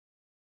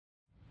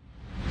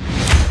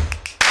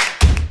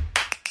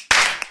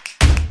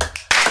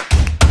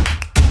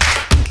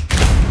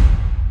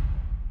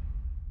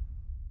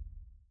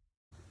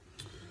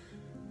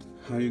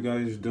you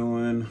guys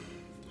doing?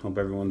 Hope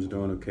everyone's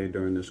doing okay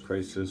during this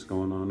crisis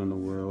going on in the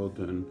world,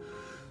 and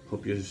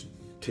hope you're just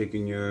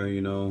taking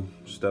your,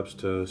 steps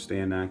to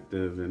staying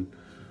active and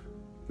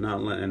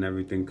not letting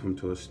everything come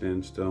to a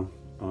standstill.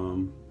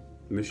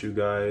 Miss you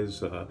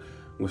guys.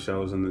 Wish I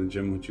was in the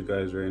gym with you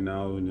guys right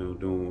now,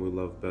 doing what we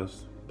love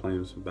best,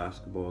 playing some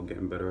basketball,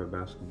 getting better at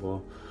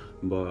basketball.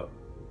 But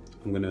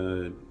I'm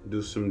gonna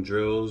do some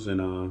drills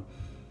and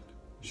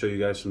show you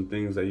guys some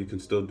things that you can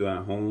still do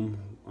at home,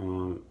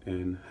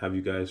 and have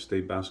you guys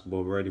stay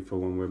basketball ready for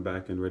when we're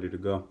back and ready to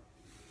go.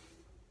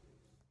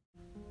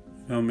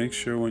 Make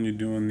sure when you're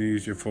doing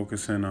these, you're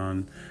focusing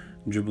on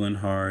dribbling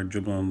hard,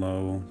 dribbling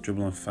low,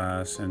 dribbling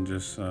fast, and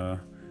just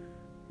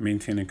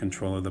maintaining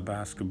control of the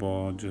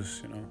basketball.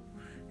 Just,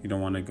 you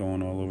don't want it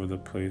going all over the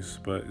place.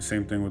 But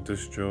same thing with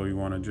this drill, you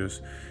want to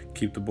just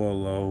keep the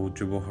ball low,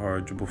 dribble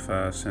hard, dribble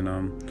fast,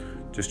 and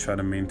just try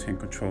to maintain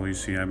control. You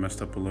see I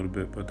messed up a little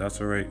bit, but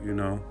that's all right.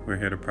 We're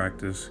here to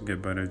practice,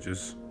 get better.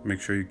 Just make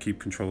sure you keep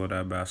control of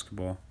that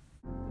basketball.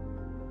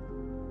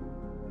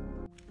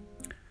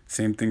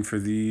 Same thing for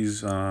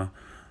these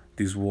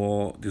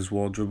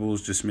wall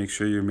dribbles. Just make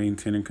sure you're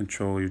maintaining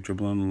control, you're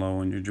dribbling low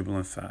and you're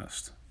dribbling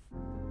fast.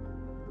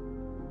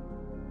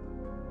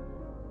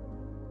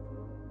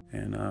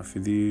 And for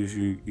these,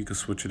 you can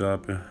switch it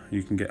up.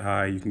 You can get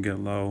high, you can get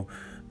low,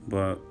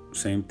 but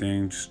same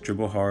thing, just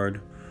dribble hard,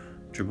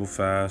 dribble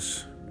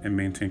fast, and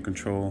maintain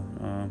control.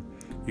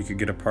 You could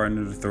get a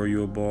partner to throw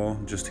you a ball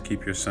just to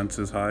keep your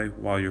senses high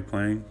while you're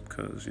playing,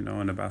 because in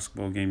a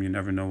basketball game you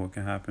never know what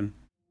can happen.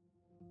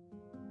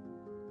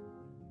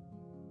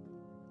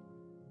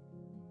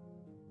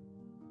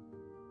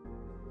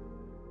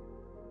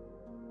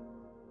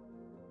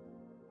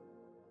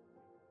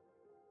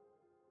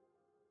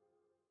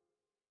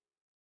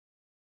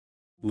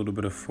 A little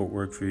bit of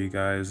footwork for you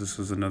guys. This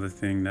is another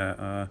thing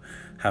that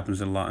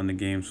happens a lot in the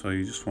game, so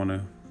you just want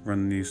to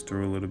run these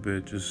through a little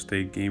bit. Just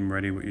stay game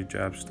ready with your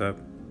jab step.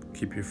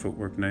 Keep your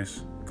footwork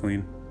nice,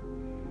 clean.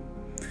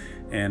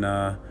 And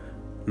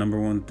number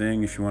one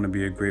thing, if you want to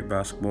be a great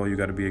basketball, you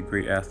got to be a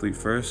great athlete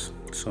first.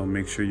 So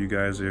make sure you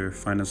guys are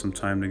finding some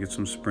time to get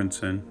some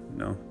sprints in.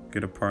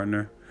 Get a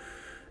partner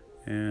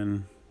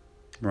and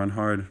run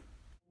hard.